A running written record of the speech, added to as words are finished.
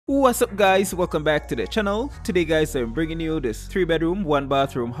What's up guys, welcome back to the channel. Today guys, I'm bringing you this 3-bedroom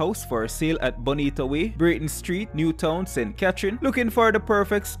 1-bathroom house for sale at Bonita Way, Braeton Street, Newtown, St. Catherine. Looking for the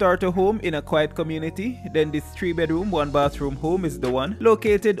perfect starter home in a quiet community? Then this 3-bedroom 1-bathroom home is the one.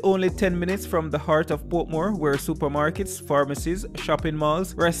 Located only 10 minutes from the heart of Portmore, where supermarkets, pharmacies, shopping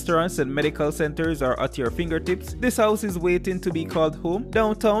malls, restaurants and medical centers are at your fingertips. This house is waiting to be called home.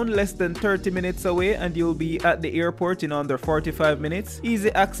 Downtown, less than 30 minutes away, and you'll be at the airport in under 45 minutes.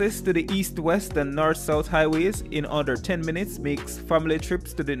 Easy access to the east-west and north-south highways in under 10 minutes makes family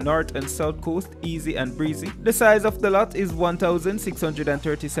trips to the north and south coast easy and breezy. The size of the lot is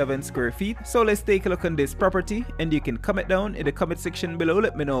 1,637 square feet. So let's take a look on this property, and you can comment down in the comment section below.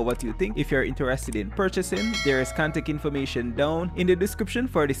 Let me know what you think. If you're interested in purchasing, there is contact information down in the description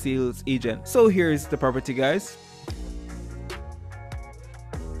for the sales agent. So here's the property guys.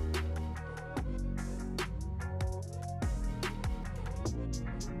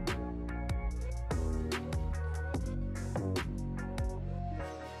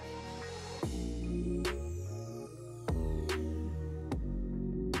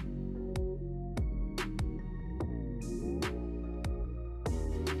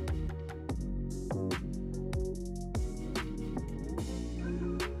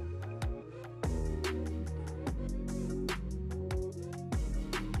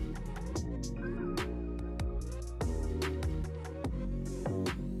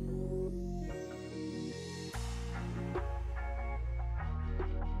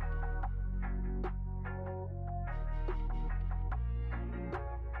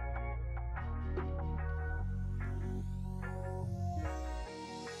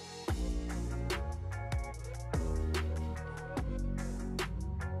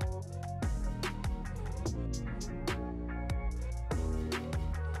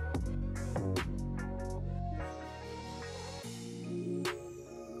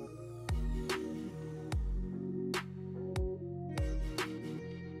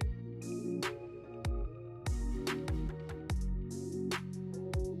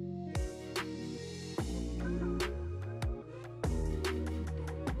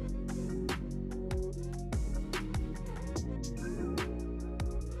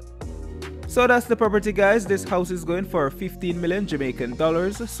 So that's the property guys. This house is going for 15 million Jamaican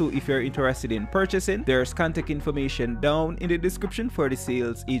dollars. So if you're interested in purchasing, there's contact information down in the description for the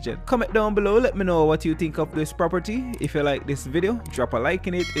sales agent. Comment down below, let me know what you think of this property. If you like this video, drop a like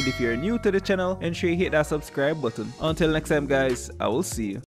in it, and if you're new to the channel, ensure you hit that subscribe button. Until next time guys, I will see you.